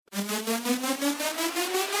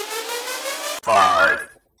5,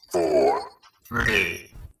 4,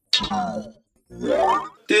 3, 2, 1.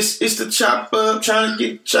 This is the chop up, trying to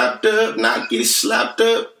get chopped up, not get slapped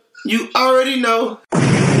up. You already know.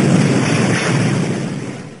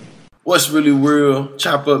 What's really real?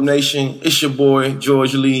 Chop Up Nation. It's your boy,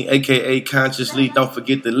 George Lee, a.k.a. Conscious Lee. Don't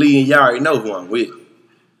forget the Lee, and y'all already know who I'm with.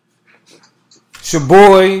 It's your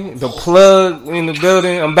boy, the plug in the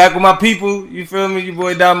building. I'm back with my people. You feel me? Your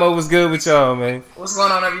boy Damo, what's good with y'all, man? What's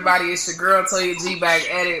going on, everybody? It's your girl, Toya G, back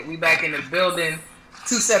at it. We back in the building.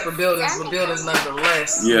 Two separate buildings, but buildings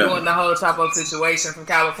nonetheless. Yeah. Doing the whole chop up situation from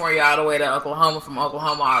California all the way to Oklahoma, from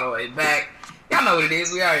Oklahoma all the way back. Y'all know what it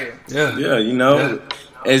is. We out here. Yeah, you know,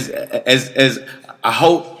 as I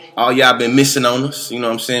hope all y'all been missing on us. You know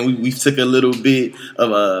what I'm saying? We took a little bit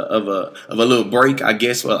of a little break, I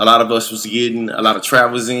guess. A lot of us was getting a lot of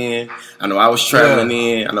travels in. I know I was traveling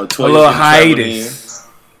in. I know Toya a little hiatus.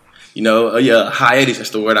 You know, hiatus,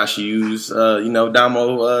 that's the word I should use. You know,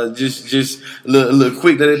 Damo, just a little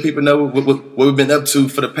quick to let people know what we've been up to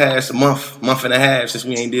for the past month and a half since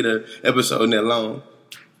we ain't did an episode in that long.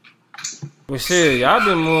 Well, shit, y'all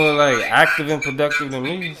been more like active and productive than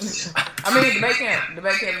me. I mean,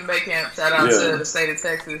 debate camp. Shout out to the state of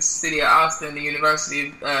Texas, city of Austin, the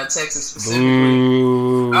University of Texas specifically.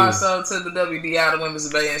 Ooh. Also to the WDI, the Women's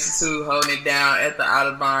Debate Institute, holding it down at the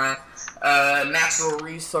Audubon Natural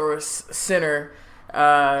Resource Center.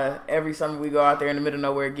 Every summer we go out there in the middle of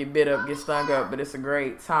nowhere, get bit up, get stung up, but it's a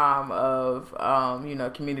great time of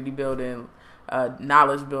community building,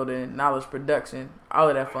 knowledge building, knowledge production, all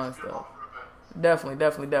of that fun stuff.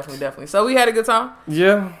 Definitely. So we had a good time.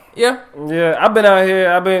 Yeah. I've been out here.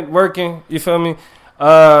 I've been working. You feel me?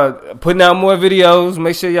 Putting out more videos.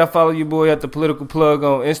 Make sure y'all follow your boy at the Political Plug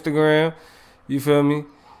on Instagram. You feel me?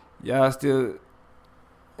 Y'all still.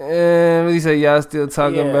 What do you say? Y'all still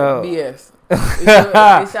talking about BS?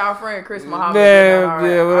 It's y'all friend Chris Muhammad.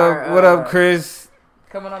 Man, what up, Chris?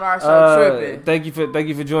 Coming on our show, tripping. Thank you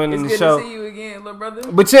for joining it's the show. It's good to see you again, little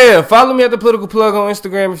brother. But yeah, follow me at the Political Plug on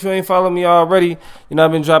Instagram if you ain't followed me already. You know,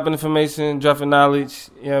 I've been dropping information, dropping knowledge.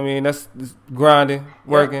 You know what I mean? That's grinding,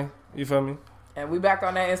 working. You feel me? And we back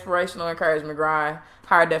on that inspirational encouragement grind.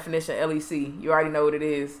 Higher definition LEC. You already know what it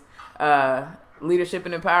is. Leadership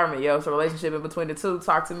and empowerment, yo. It's a relationship in between the two.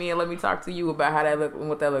 Talk to me and let me talk to you about how that look and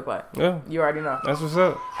what that look like. Yeah. You already know. That's what's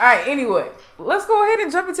up. All right, anyway, let's go ahead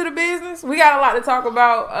and jump into the business. We got a lot to talk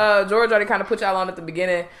about. George already kind of put y'all on at the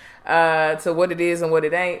beginning to what it is and what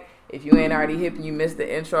it ain't. If you ain't already hip and you missed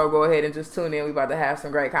the intro, go ahead and just tune in. We about to have some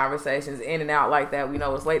great conversations in and out like that. We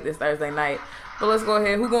know it's late this Thursday night. But let's go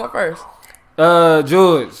ahead. Who going first?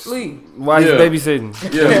 George. Lee. Why you babysitting?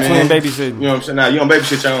 Yeah, man. Babysitting. You know what I'm saying? Now, you don't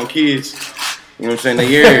babysit your own kids. You know what I'm saying? They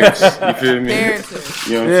yours. You feel me? Parenting.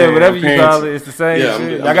 You know what I'm saying? Whatever you call it, it's the same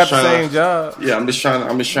shit. I got the same job. Yeah, I'm just trying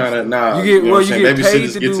to. Nah, you get get paid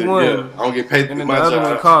to do one. Yeah, I don't get paid to do my job. And the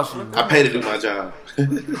other one costs you. I pay to do my job. You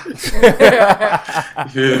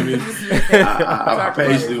feel me? I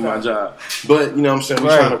pay to do my job. But you know what I'm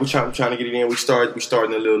saying? We're trying to get it in. We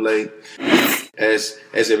starting a little late. As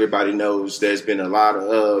everybody knows, there's been a lot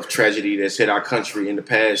of tragedy that's hit our country in the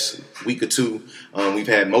past week or two. We've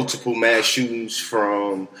had multiple mass shootings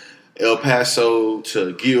from El Paso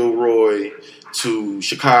to Gilroy to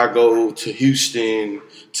Chicago to Houston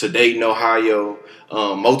to Dayton, Ohio.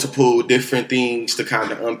 Multiple different things to kind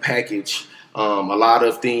of unpackage. A lot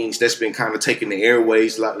of things that's been kind of taking the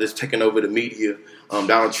airways, a lot that's taking over the media.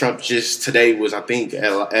 Donald Trump just today was, I think,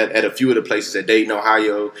 at a few of the places at Dayton,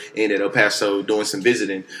 Ohio, and at El Paso doing some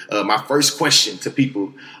visiting. My first question to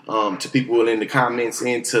people in the comments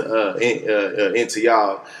and to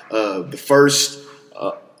y'all, the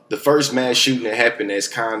first mass shooting that happened that's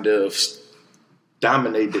kind of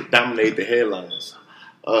dominated the headlines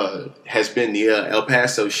has been the El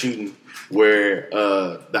Paso shooting, where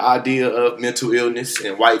the idea of mental illness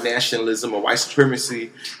and white nationalism or white supremacy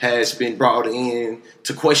has been brought in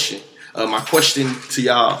to question. My question to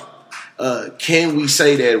y'all, can we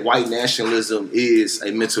say that white nationalism is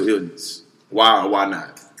a mental illness? Why or why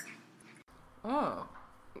not? Oh.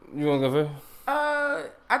 You want to go first?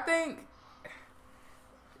 I think...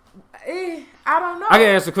 I don't know. I can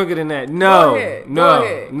answer quicker than that. No. Go ahead.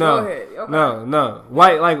 Okay. No.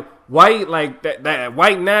 White, like that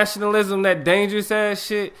white nationalism, that dangerous ass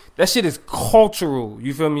shit, that shit is cultural.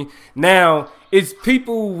 You feel me? Now, it's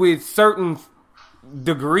people with certain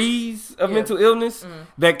degrees of mental illness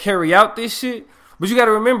that carry out this shit. But you got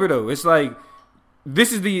to remember, though, it's like,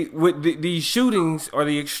 this is these shootings are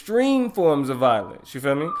the extreme forms of violence. You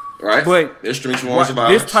feel me? Right. But extreme forms of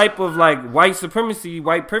violence. This type of like white supremacy,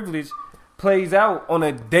 white privilege plays out on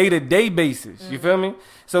a day-to-day basis. You feel me?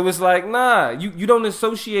 So it's like, nah, you don't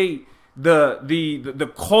associate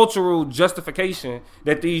the cultural justification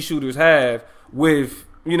that these shooters have with,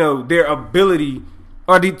 you know, their ability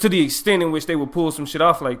or to the extent in which they will pull some shit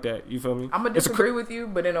off like that. You feel me? I'm going to disagree with you,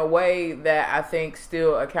 but in a way that I think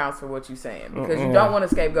still accounts for what you're saying. Because you don't want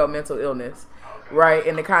to scapegoat mental illness, right,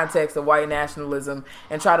 in the context of white nationalism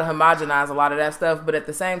and try to homogenize a lot of that stuff. But at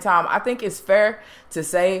the same time, I think it's fair to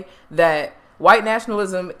say that white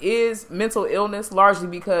nationalism is mental illness largely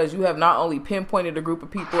because you have not only pinpointed a group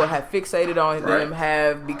of people, have fixated on them,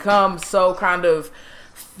 have become so kind of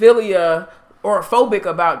philia or phobic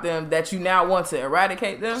about them that you now want to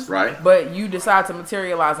eradicate them. Right. But you decide to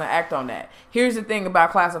materialize and act on that. Here's the thing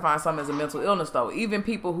about classifying something as a mental illness, though. Even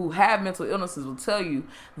people who have mental illnesses will tell you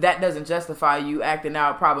that doesn't justify you acting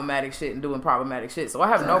out problematic shit and doing problematic shit. So I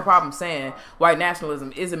have no problem saying white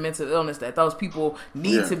nationalism is a mental illness, that those people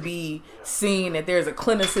need to be seen, that there's a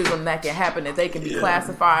clinicism that can happen, that they can be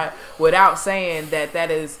classified without saying that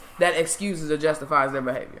excuses or justifies their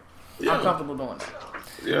behavior. I'm comfortable doing that.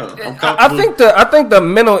 Yeah, I think the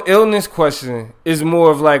mental illness question is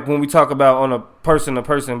more of like when we talk about on a person to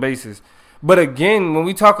person basis. But again, when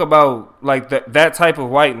we talk about like that type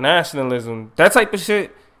of white nationalism, that type of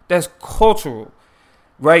shit, that's cultural,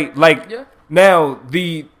 right? Like now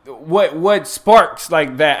what sparks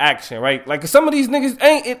like that action, right? Like some of these niggas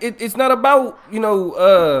it's not about, you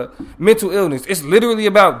know, mental illness. It's literally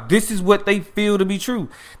about this is what they feel to be true.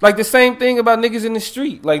 Like the same thing about niggas in the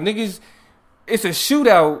street, like niggas. It's a shootout,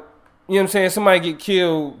 you know what I'm saying? Somebody get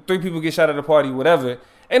killed, 3 people get shot at a party, whatever.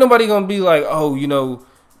 Ain't nobody gonna be like, oh, you know,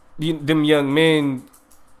 them young men,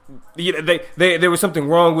 there was something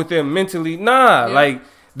wrong with them mentally. Nah, like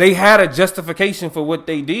they had a justification for what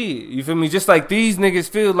they did. You feel me? Just like these niggas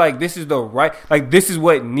feel like this is the right, like this is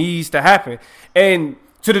what needs to happen. And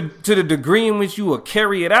to the degree in which you will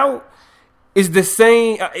carry it out, is the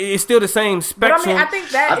same. It's still the same spectrum. But I mean, I think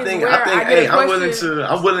that is where I get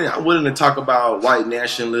I'm willing to talk about white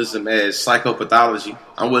nationalism as psychopathology.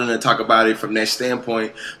 I'm willing to talk about it from that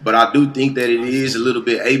standpoint. But I do think that it is a little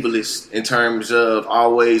bit ableist in terms of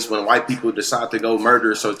always when white people decide to go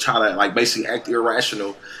murder, so try to like basically act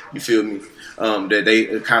irrational. You feel me? That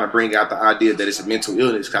they kind of bring out the idea that it's a mental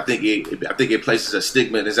illness. I think it places a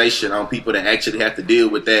stigmatization on people that actually have to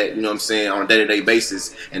deal with that, you know what I'm saying, on a day-to-day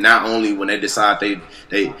basis. And not only when they decide they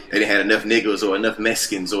didn't have enough niggas or enough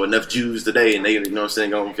Mexicans or enough Jews today and they, you know what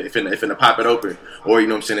I'm saying, finna pop it open. Or, you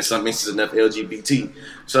know what I'm saying, in some instances enough LGBT.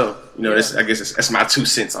 So, you know, I guess that's my 2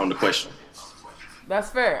 cents on the question.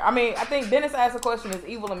 That's fair. I mean, I think Dennis asked the question, is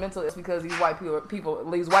evil and mental illness because these white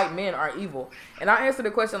people, these white men are evil? And I answer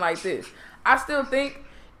the question like this. I still think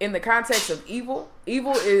in the context of evil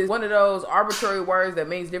is one of those arbitrary words that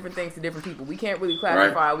means different things to different people. We can't really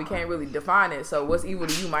classify, we can't really define it. So what's evil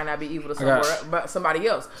to you might not be evil to somebody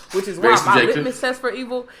else. Which is why my litmus test for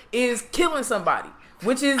evil is killing somebody,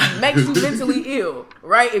 which makes you mentally ill,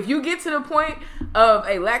 right? If you get to the point of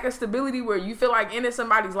a lack of stability where you feel like ending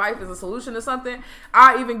somebody's life is a solution to something,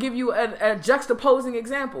 I even give you a juxtaposing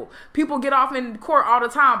example. People get off in court all the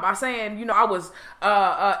time by saying, you know, I was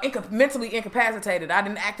mentally incapacitated. I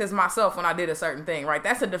didn't act as myself when I did a certain thing, right?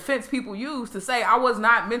 That's a defense people use to say I was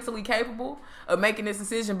not mentally capable of making this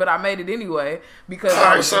decision, but I made it anyway because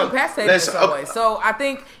I was incapacitated in some way. So I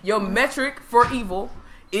think your metric for evil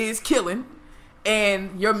is killing.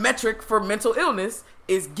 And your metric for mental illness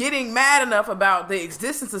is getting mad enough about the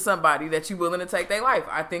existence of somebody that you're willing to take their life.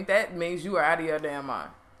 I think that means you are out of your damn mind.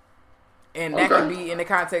 And that can be in the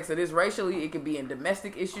context of this racially. It could be in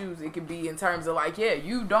domestic issues. It could be in terms of like, yeah,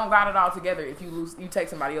 you don't got it all together if you take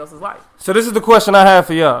somebody else's life. So this is the question I have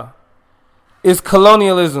for y'all. Is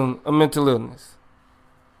colonialism a mental illness?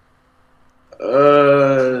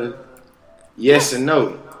 Yes and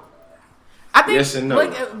no. I think, yes and no.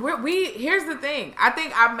 Here's the thing. I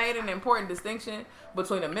think I've made an important distinction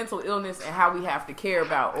between a mental illness and how we have to care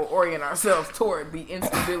about or orient ourselves toward the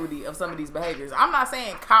instability of some of these behaviors. I'm not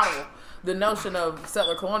saying coddle the notion of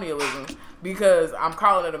settler colonialism because I'm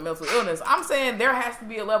calling it a mental illness. I'm saying there has to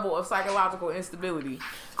be a level of psychological instability,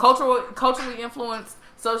 culturally influenced,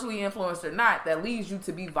 socially influenced or not, that leads you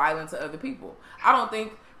to be violent to other people. I don't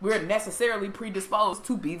think we're necessarily predisposed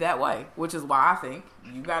to be that way, which is why I think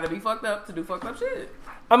you gotta be fucked up to do fucked up shit.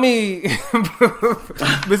 I mean,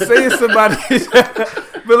 but saying somebody,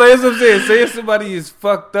 but like that's what I'm saying, somebody is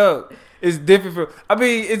fucked up is different from. I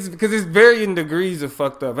mean, it's because it's varying degrees of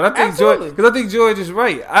fucked up, and I think George is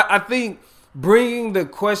right. I think bringing the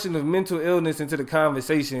question of mental illness into the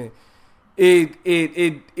conversation, it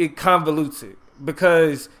convolutes it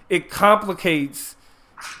because it complicates.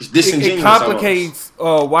 It complicates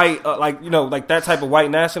white, like that type of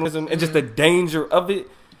white nationalism and just the danger of it,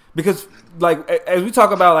 Because, like, as we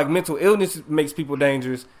talk about, like, mental illness makes people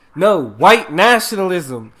dangerous. No, white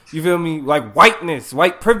nationalism, you feel me? Like, whiteness,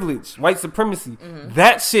 white privilege, white supremacy.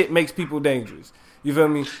 That shit makes people dangerous. You feel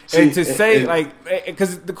me? See, and to say, like,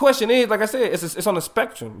 because the question is, like I said, it's on a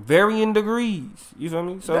spectrum, varying degrees. You feel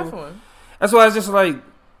me? So definitely. That's why it's just like,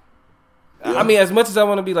 I mean, as much as I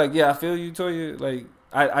want to be like, yeah, I feel you, Toya, like,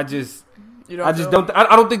 I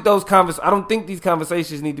don't think these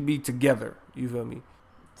conversations need to be together. You feel me?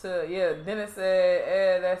 Dennis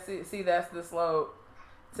said, that's it. See, that's the slope.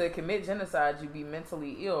 To commit genocide, you be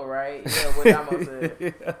mentally ill, right? Yeah, what Damo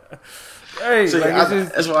said. Hey, so, like,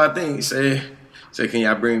 that's what I think. Say, can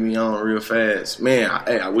y'all bring me on real fast? Man,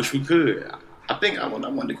 I wish we could. I think I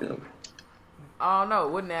want to come. I don't know.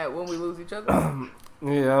 Wouldn't that when we lose each other?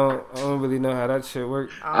 Yeah, I don't really know how that shit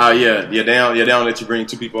works. Yeah, they don't let you bring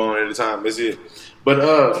two people on at a time. That's it.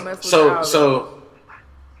 But so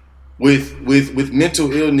with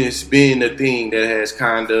mental illness being the thing that has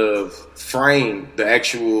kind of framed the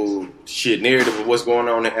actual shit narrative of what's going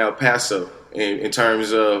on in El Paso in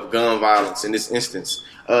terms of gun violence in this instance,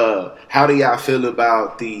 how do y'all feel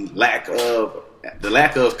about the lack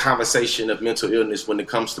of conversation of mental illness when it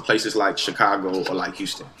comes to places like Chicago or like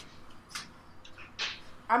Houston?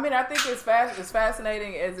 I mean, I think it's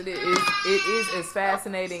fascinating as it is. It is as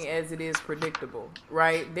fascinating as it is predictable,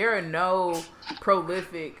 right? There are no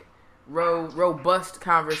prolific, robust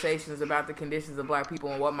conversations about the conditions of black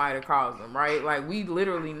people and what might have caused them, right? Like, we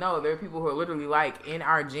literally know there are people who are literally like, in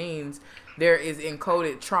our genes, there is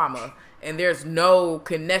encoded trauma. And there's no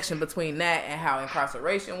connection between that and how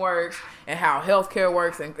incarceration works and how healthcare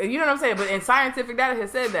works. And you know what I'm saying? And scientific data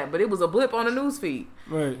has said that. But it was a blip on the news feed.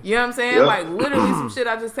 Right. You know what I'm saying? Yeah. Like, literally some shit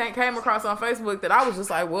I just came across on Facebook that I was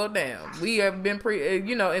just like, well, damn. We have been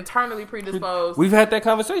internally predisposed. We've had that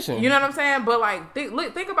conversation. You know what I'm saying? But, like,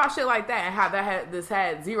 think about shit like that and how this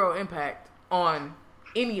had zero impact on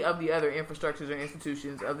any of the other infrastructures or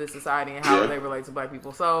institutions of this society and how they relate to black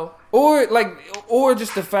people. So, or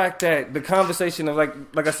just the fact that the conversation of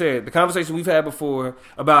like I said, the conversation we've had before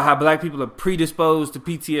about how black people are predisposed to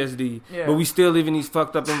PTSD, but we still live in these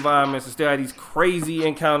fucked up environments and still have these crazy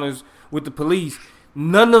encounters with the police.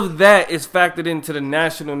 None of that is factored into the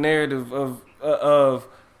national narrative of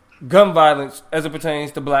gun violence as it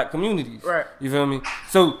pertains to black communities. Right. You feel me?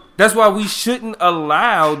 So that's why we shouldn't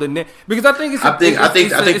allow because I think I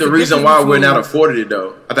think the reason why we're not afforded it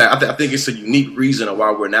though. I think it's a unique reason of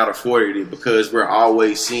why we're not afforded it because we're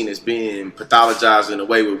always seen as being pathologized in a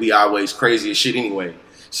way where we always crazy as shit anyway.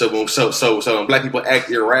 So when black people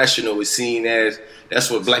act irrational, it's seen as that's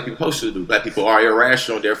what black people are supposed to do. Black people are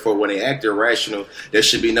irrational. Therefore, when they act irrational, there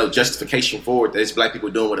should be no justification for it. That it's black people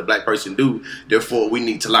doing what a black person do. Therefore, we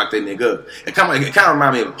need to lock that nigga up. It kind of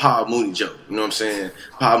remind me of a Paul Mooney joke. You know what I'm saying?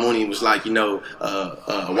 Paul Mooney was like, a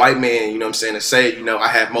white man, you know what I'm saying, to say, I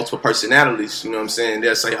have multiple personalities. You know what I'm saying?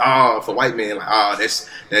 They'll say, for white man, like,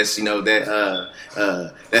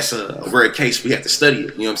 that's a rare case. We have to study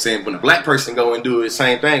it. You know what I'm saying? When a black person go and do it,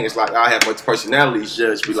 same thing. It's like, I have multiple personalities.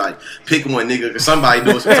 Judge be like, pick one nigga because somebody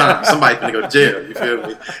doing some time. Somebody finna go to jail. You feel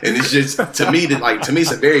me? And it's just to me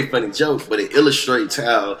it's a very funny joke, but it illustrates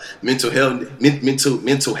how mental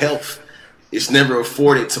health is never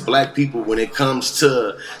afforded to black people when it comes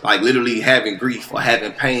to like literally having grief or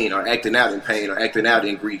having pain or acting out in pain or acting out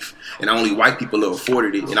in grief. And only white people are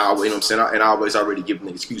afforded it. And I always already give them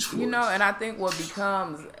an excuse for it. And I think what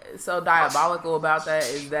becomes so diabolical about that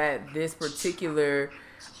is that this particular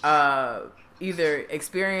either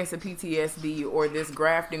experience of PTSD or this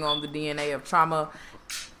grafting on the DNA of trauma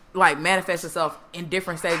like manifests itself in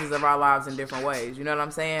different stages of our lives in different ways. You know what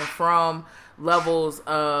I'm saying? From levels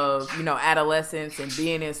of, adolescence and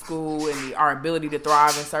being in school and our ability to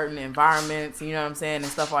thrive in certain environments, you know what I'm saying,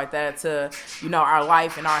 and stuff like that, to, our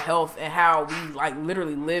life and our health and how we like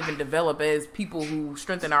literally live and develop as people who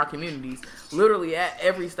strengthen our communities literally at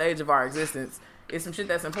every stage of our existence. It's some shit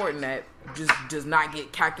that's important that just does not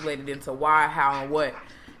get calculated into why, how, and what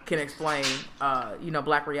can explain,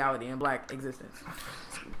 black reality and black existence.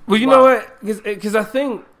 Well, you know what? Because I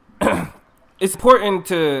think it's important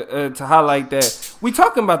to highlight that we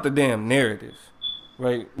talking about the damn narrative,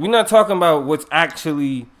 right? We're not talking about what's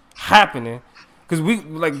actually happening. Because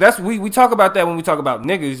we talk about that when we talk about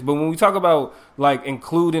niggas, but when we talk about like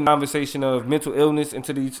including conversation of mental illness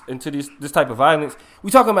into this type of violence,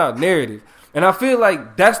 we talking about narrative. And I feel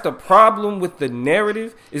like that's the problem with the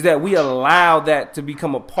narrative, is that we allow that to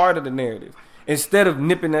become a part of the narrative instead of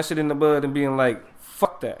nipping that shit in the bud and being like,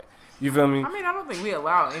 fuck that. You feel me? I mean, I don't think we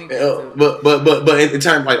allow anything but in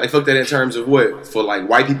terms like fuck that in terms of what? For like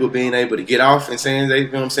white people being able to get off and saying they, you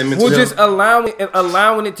know what I'm saying, mental health? Just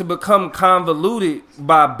allowing it to become convoluted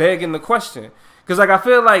by begging the question. Cause like I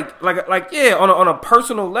feel like yeah, on a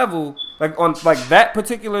personal level, like on like that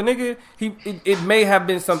particular nigga, it may have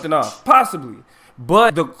been something off, possibly.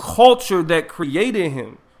 But the culture that created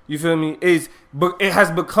him, you feel me, it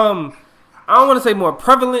has become, I don't want to say more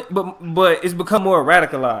prevalent, but it's become more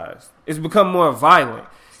radicalized. It's become more violent.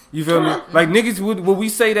 You feel me? Like niggas would we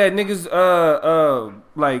say that niggas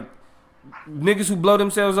like niggas who blow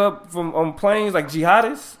themselves up on planes like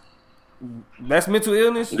jihadists? That's mental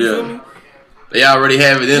illness. You feel me? They already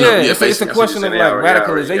have it in them. Yeah, it's a question of like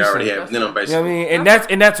radicalization. They already have it in them, basically. You know what I mean?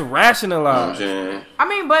 And that's rationalized. I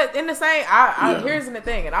mean, but in the same, here's the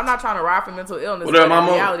thing, and I'm not trying to ride for mental illness, but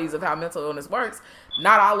the realities of how mental illness works.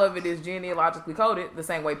 Not all of it is genealogically coded the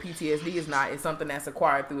same way PTSD is not. It's something that's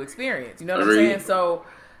acquired through experience. You know what I'm saying? So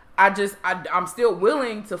I'm still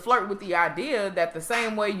willing to flirt with the idea that the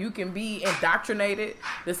same way you can be indoctrinated,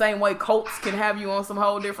 the same way cults can have you on some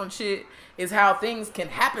whole different shit, is how things can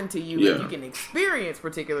happen to you and you can experience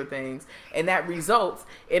particular things, and that results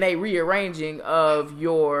in a rearranging of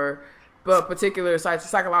your particular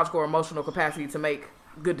psychological or emotional capacity to make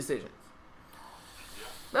good decisions.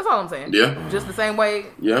 That's all I'm saying. Yeah. Just the same way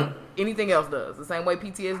anything else does. The same way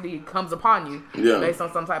PTSD comes upon you based on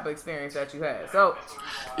some type of experience that you had. So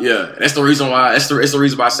that's the reason why it's the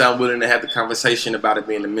reason why I sound willing to have the conversation about it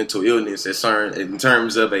being a mental illness in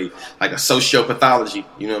terms of a sociopathology,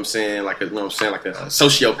 you know what I'm saying? Like a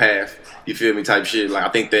sociopath, you feel me, type shit. Like I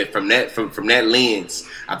think that from that lens,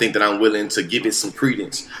 I think that I'm willing to give it some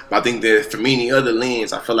credence. But I think that from any other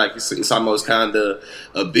lens, I feel like it's almost kind of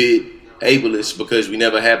a bit ableist, because we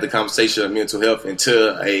never have the conversation of mental health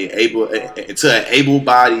until an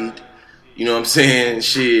able-bodied, you know what I'm saying,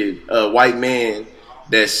 white man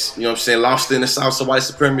that's, you know what I'm saying, lost in the sauce of white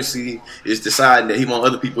supremacy is deciding that he want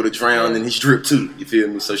other people to drown in his drip too, you feel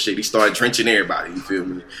me? So he started drenching everybody, you feel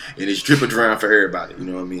me? And his drip will drown for everybody, you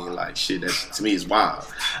know what I mean? Like that's, to me, is wild.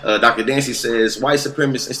 Dr. Dancy says, white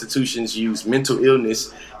supremacist institutions use mental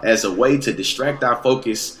illness as a way to distract our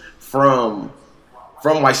focus from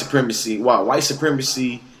white supremacy. While white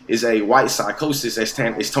supremacy is a white psychosis, as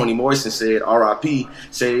Toni Morrison said, R.I.P.,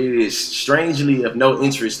 said it is strangely of no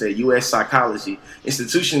interest that U.S. psychology,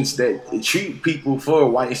 institutions that treat people for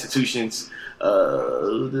white institutions,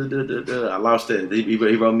 I lost that. He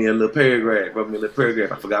wrote me a little paragraph.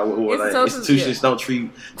 I forgot what it was. Institutions don't treat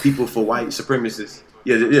people for white supremacists.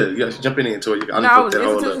 Yeah, jump in into it.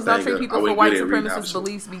 Institutions don't treat people for white supremacist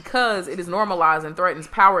beliefs because it is normalized and threatens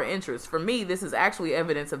power interests. For me, this is actually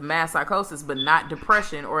evidence of mass psychosis, but not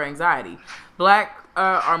depression or anxiety. Blacks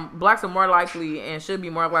are more likely and should be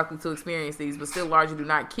more likely to experience these, but still largely do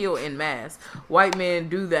not kill in mass. White men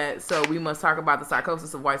do that, so we must talk about the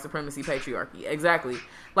psychosis of white supremacy patriarchy. Exactly.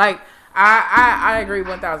 Like, I agree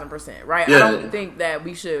 1,000%, right? Yeah. I don't think that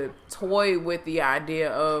we should toy with the idea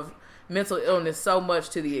of mental illness so much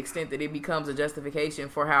to the extent that it becomes a justification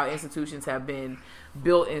for how institutions have been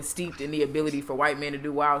built and steeped in the ability for white men to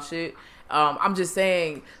do wild shit. I'm just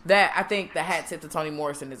saying that I think the hat tip to Toni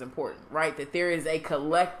Morrison is important, right? That there is a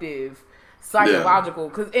collective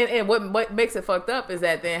psychological, and what makes it fucked up is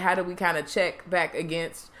that then how do we kind of check back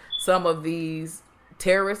against some of these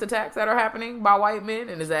terrorist attacks that are happening by white men?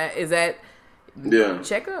 And is that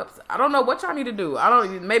checkups? I don't know what y'all need to do.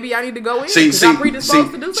 Maybe I need to go in. I'm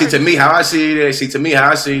predisposed to do something. To me, how I see it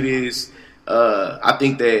is, I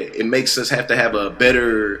think that it makes us have to have a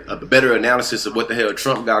better analysis of what the hell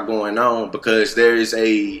Trump got going on, because there is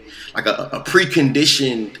a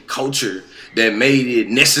preconditioned culture that made it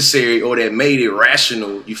necessary or that made it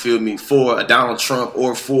rational, you feel me, for a Donald Trump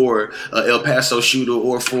or for a El Paso shooter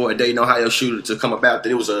or for a Dayton, Ohio shooter to come about. That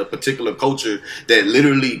it was a particular culture that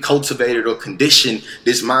literally cultivated or conditioned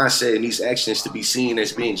this mindset and these actions to be seen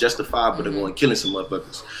as being justifiable to go and killing some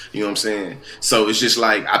motherfuckers. You know what I'm saying? So it's just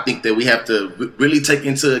like, I think that we have to really take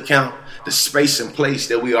into account the space and place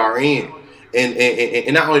that we are in.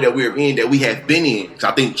 And not only that we're in, that we have been in. So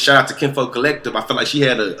I think, shout out to Kinfolk Collective, I feel like she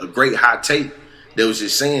had a great hot take that was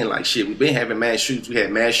just saying, like, shit, we've been having mass shootings. We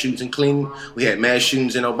had mass shootings in Clinton. We had mass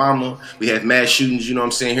shootings in Obama. We had mass shootings, you know what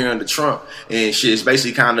I'm saying, here under Trump. And shit, it's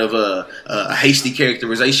basically kind of a hasty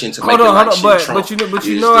characterization to make it like shit Trump. But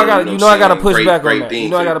you know I gotta push back on that. You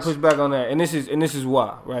know I gotta push back on that. And this is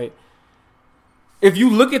why, right? If you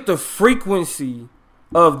look at the frequency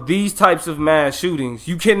of these types of mass shootings,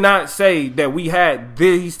 you cannot say that we had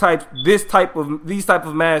these type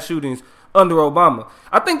of mass shootings under Obama.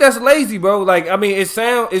 I think that's lazy, bro. Like, I mean,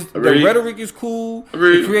 the rhetoric is cool.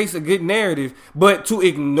 It creates a good narrative. But to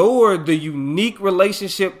ignore the unique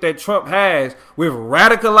relationship that Trump has with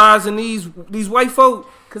radicalizing these white folk,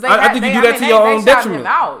 I think you do that to your own detriment. Him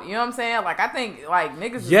out, you know what I'm saying? Like, I think, like,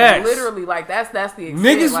 niggas is literally, like, that's the extent.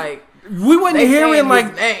 Niggas, like, we wasn't hearing,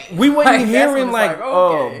 like,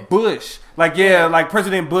 Bush. Like, like,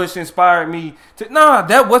 President Bush inspired me to... Nah,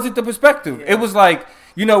 that wasn't the perspective. Yeah. It was like,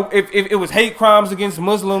 you know, if it was hate crimes against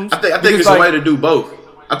Muslims... I think it's like, a way to do both.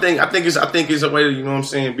 I think it's a way to, you know what I'm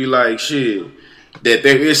saying, be like, shit, that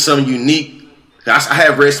there is some unique... I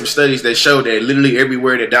have read some studies that show that literally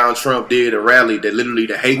everywhere that Donald Trump did a rally, that literally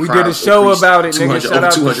the hate crimes... We did a show about it, nigga. Shout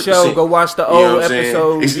out to the show. Go watch the old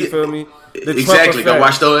episodes, you feel me? Exactly. Go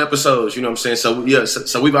watch those episodes. You know what I'm saying?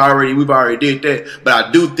 So we've already did that. But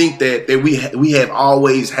I do think that we have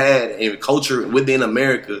always had a culture within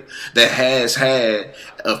America that has had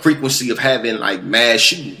a frequency of having like mass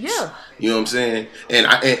shootings. Yeah. You know what I'm saying? And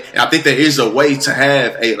I think there is a way to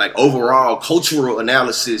have a like overall cultural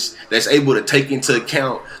analysis that's able to take into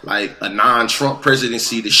account like a non-Trump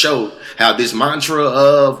presidency to show how this mantra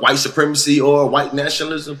of white supremacy or white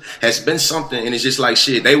nationalism has been something. And it's just like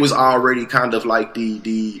shit. They was already kind of like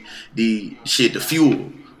the fuel.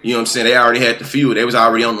 You know what I'm saying? They already had the fuel. They was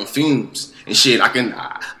already on the fumes and shit.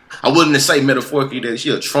 I wouldn't say metaphorically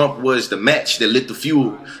that Trump was the match that lit the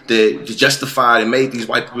fuel that justified and made these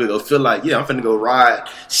white people go feel like, I'm finna go ride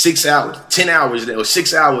 6 hours, 10 hours, or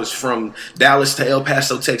 6 hours from Dallas to El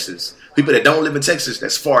Paso, Texas. People that don't live in Texas,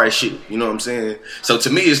 that's far as shit. You know what I'm saying? So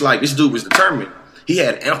to me, it's like this dude was determined. He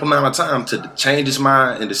had ample amount of time to change his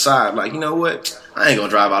mind and decide, like, you know what? I ain't gonna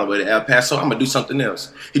drive all the way to El Paso. I'm gonna do something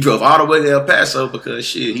else. He drove all the way to El Paso because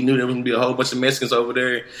shit, he knew there was gonna be a whole bunch of Mexicans over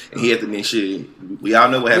there, and he had to then shit. We all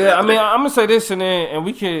know what happened. Yeah, I mean, I'm gonna say this and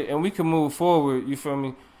we can move forward. You feel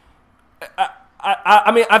me?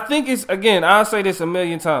 I mean, I think it's, again, I'll say this a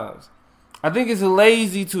million times. I think it's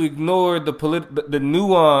lazy to ignore the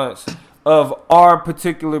nuance of our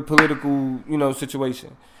particular political,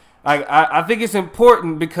 situation. I think it's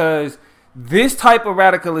important because this type of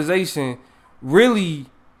radicalization really,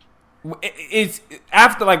 it's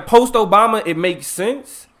after like post Obama, it makes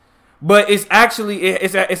sense, but it's actually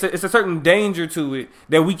it's a certain danger to it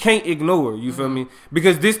that we can't ignore. You feel me?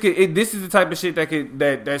 Because this is the type of shit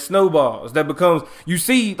that snowballs, that becomes, you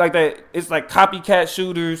see, like that. It's like copycat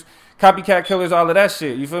shooters, copycat killers, all of that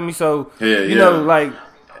shit. You feel me? So you know, like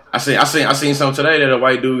I seen something today that a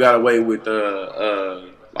white dude got away with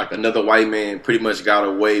like another white man pretty much got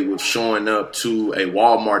away with showing up to a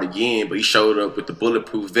Walmart again, but he showed up with the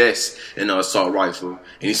bulletproof vest and the assault rifle, and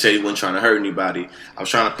he said he wasn't trying to hurt anybody. I was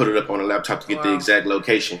trying to put it up on the laptop to get the exact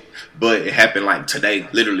location, but it happened like today,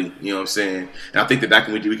 literally. You know what I'm saying? And I think that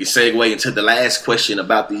we can segue into the last question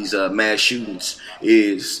about these mass shootings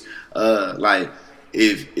is like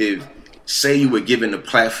if say you were given a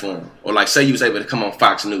platform, or like say you was able to come on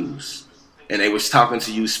Fox News and they was talking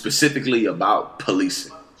to you specifically about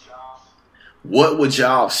policing. What would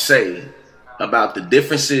y'all say about the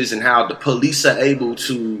differences in how the police are able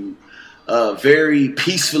to very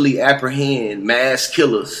peacefully apprehend mass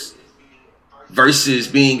killers versus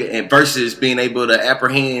being able to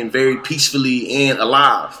apprehend very peacefully and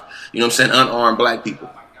alive, you know what I'm saying, unarmed black people?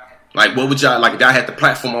 Like, what would y'all, like, a guy had the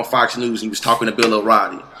platform on Fox News and he was talking to Bill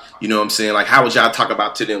O'Reilly. You know what I'm saying? Like, how would y'all talk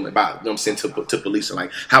about to them about, you know what I'm saying, to police?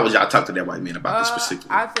 Like, how would y'all talk to that white man about this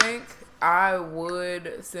specifically? I think I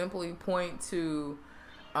would simply point to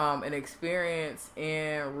an experience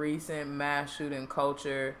in recent mass shooting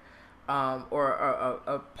culture, or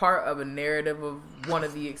a part of a narrative of one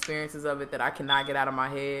of the experiences of it that I cannot get out of my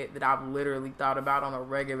head, that I've literally thought about on a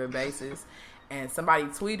regular basis. And somebody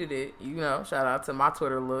tweeted it, shout out to my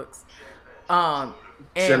Twitter looks. And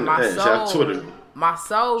my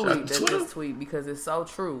soul leaped at this tweet because it's so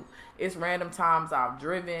true. It's random times I've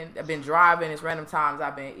been driving. It's random times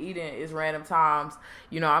I've been eating. It's random times,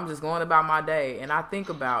 I'm just going about my day. And I think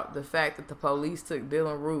about the fact that the police took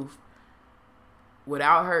Dylan Roof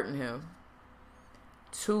without hurting him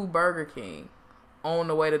to Burger King on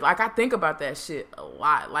the way to, like, I think about that shit a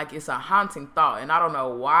lot. Like, it's a haunting thought, and I don't know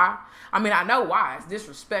why. I mean, I know why. It's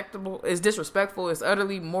disrespectful. It's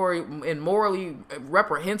utterly morally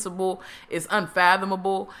reprehensible. It's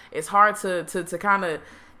unfathomable. It's hard to kind of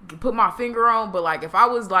put my finger on. But like, if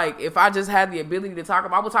I just had the ability to talk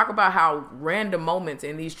about, I would talk about how random moments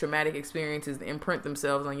in these traumatic experiences imprint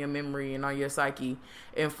themselves on your memory and on your psyche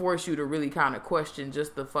and force you to really kind of question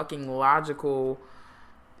just the fucking logical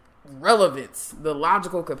relevance, the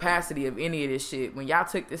logical capacity of any of this shit when y'all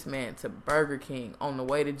took this man to Burger King on the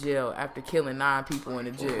way to jail after killing 9 people in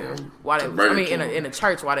the jail while they was, in a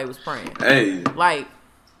church while they was praying. Hey, like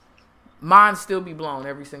minds still be blown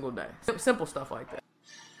every single day. Simple stuff like that.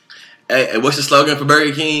 Hey, what's the slogan for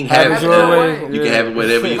Burger King? Have it your way. You can have it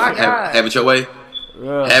whatever you have it your way.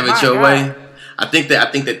 Yeah. Have it your way. I think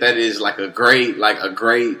that is like a great, you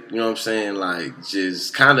know what I'm saying? Like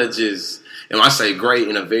just kind of just, and when I say great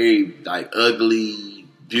in a very like ugly,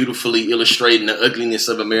 beautifully illustrating the ugliness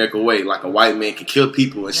of America way. Like a white man can kill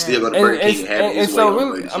people and still go to Burger King and have it his way. So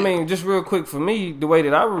really, I mean, just real quick for me, the way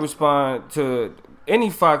that I would respond to any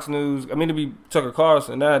Fox News, I mean, to be Tucker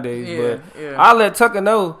Carlson nowadays, I let Tucker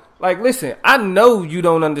know, like, listen, I know you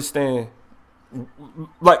don't understand,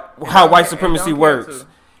 like, how white supremacy works.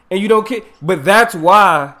 And you don't care. But that's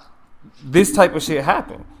why this type of shit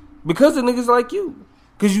happen. Because of niggas like you.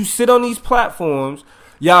 Because you sit on these platforms,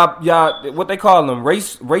 y'all, what they call them,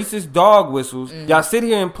 racist dog whistles. Mm-hmm. Y'all sit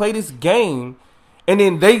here and play this game, and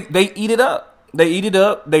then they eat it up. They eat it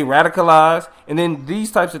up, they radicalize, and then these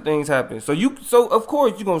types of things happen. So of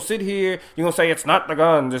course you're gonna sit here, you're gonna say it's not the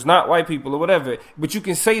guns, it's not white people or whatever. But you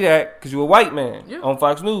can say that because you're a white man on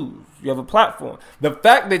Fox News. You have a platform. The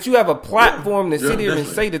fact that you have a platform to sit here and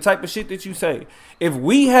say the type of shit that you say. If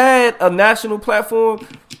we had a national platform,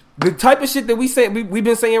 the type of shit that we say we've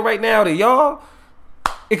been saying right now to y'all,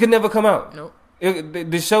 it could never come out. Nope.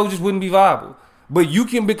 The show just wouldn't be viable. But you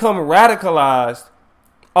can become radicalized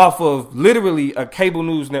off of literally a cable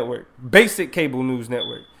news network, basic cable news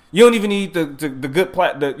network. You don't even need the good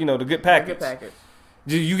the good package.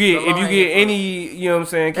 You get if you get any, you know what I'm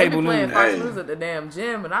saying, cable news. They be playing Fox News at the damn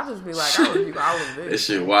gym, and I just be like, I was this.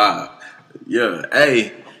 That shit wild. Yeah.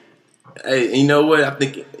 Hey, you know what? I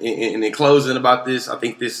think in closing about this, I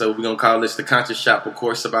think this. So we're gonna call this the conscious shop, of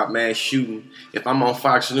course, about mass shooting. If I'm on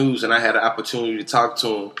Fox News and I had an opportunity to talk to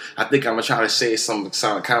him, I think I'm gonna try to say some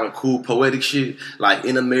kind of cool poetic shit. Like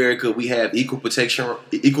in America, we have equal protection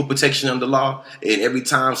under law, and every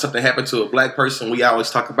time something happened to a black person, we always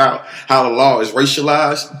talk about how the law is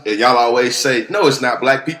racialized, and y'all always say, no, it's not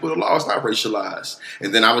black people. The law is not racialized.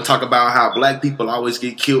 And then I would talk about how black people always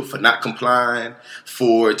get killed for not complying,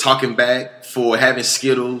 for talking back, for having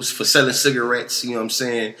Skittles, for selling cigarettes, you know what I'm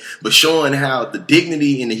saying? But showing how the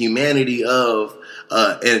dignity and the humanity of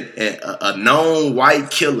a known white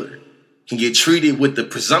killer can get treated with the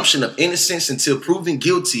presumption of innocence until proven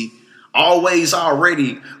guilty, always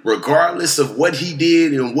already, regardless of what he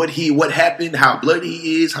did and what happened, how bloody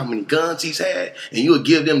he is, how many guns he's had, and you would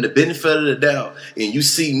give them the benefit of the doubt, and you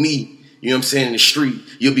see me, you know what I'm saying, in the street,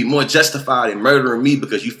 you'll be more justified in murdering me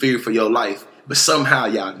because you fear for your life. But somehow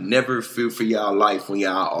y'all never fear for y'all life when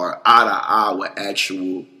y'all are eye to eye with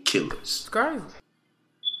actual killers. It's crazy.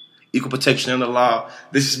 Equal protection under law.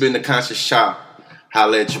 This has been the Conscious Shop.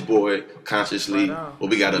 Holla at your boy, Consciously.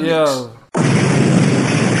 What we got up next?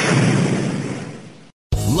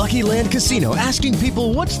 Lucky Land Casino, asking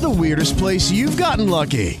people, what's the weirdest place you've gotten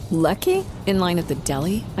lucky? Lucky? In line at the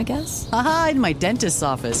deli, I guess? Aha, in my dentist's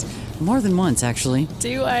office. More than once, actually.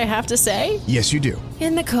 Do I have to say? Yes, you do.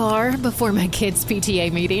 In the car before my kids'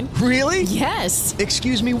 PTA meeting. Really? Yes.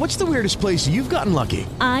 Excuse me, what's the weirdest place you've gotten lucky?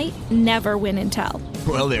 I never win and tell.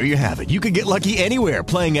 Well, there you have it. You can get lucky anywhere,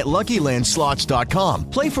 playing at LuckyLandSlots.com.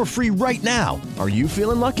 Play for free right now. Are you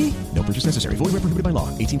feeling lucky? No purchase necessary. Void where prohibited by law.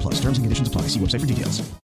 18+. Terms and conditions apply. See website for details.